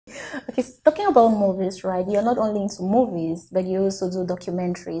Okay, so talking about movies, right? You're not only into movies, but you also do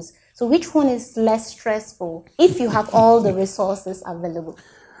documentaries. So which one is less stressful if you have all the resources available?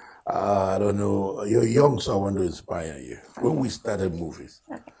 I don't know. You're young, so I want to inspire you. When we started movies,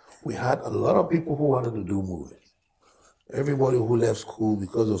 we had a lot of people who wanted to do movies. Everybody who left school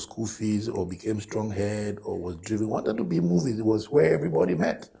because of school fees or became strong-head or was driven wanted to be movies. It was where everybody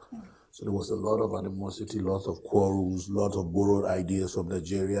met. So there was a lot of animosity, lots of quarrels, lots of borrowed ideas from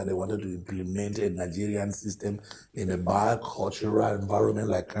Nigeria. They wanted to implement a Nigerian system in a bicultural environment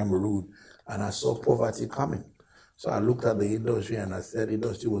like Cameroon. And I saw poverty coming. So I looked at the industry and I said,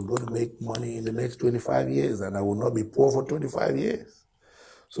 industry was going to make money in the next 25 years and I will not be poor for 25 years.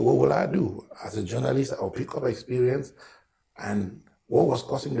 So what will I do? As a journalist, I'll pick up experience. And what was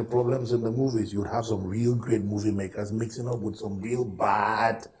causing the problems in the movies? You'd have some real great movie makers mixing up with some real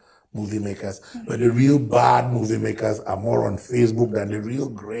bad movie makers. But the real bad movie makers are more on Facebook than the real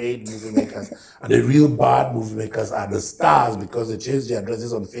great movie makers. And the real bad movie makers are the stars because they changed their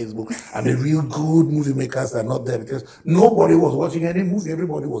addresses on Facebook. And the real good movie makers are not there because nobody was watching any movie.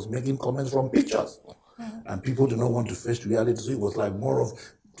 Everybody was making comments from pictures. And people do not want to face reality. So it was like more of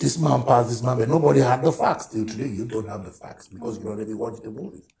this man passed this man, but nobody had the facts. Till today, you don't have the facts because you already watched the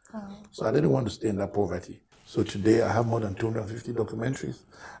movie. So I didn't want to stay in that poverty. So today I have more than 250 documentaries.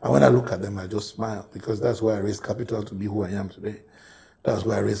 And when I look at them, I just smile because that's why I raised capital to be who I am today. That's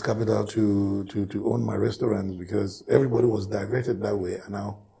why I raised capital to own my restaurants because everybody was diverted that way. And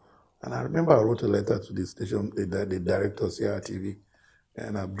I remember I wrote a letter to the station, the director of CRTV,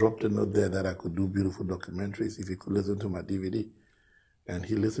 and I dropped a note there that I could do beautiful documentaries if he could listen to my DVD. And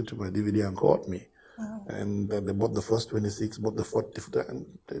he listened to my DVD and called me. And they bought the first 26, bought the 40, and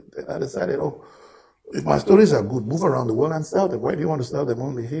I decided, oh, if my stories are good, move around the world and sell them. Why do you want to sell them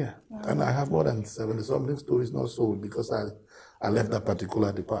only here? And I have more than 70-something stories not sold because I left that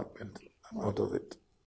particular department. I'm out of it.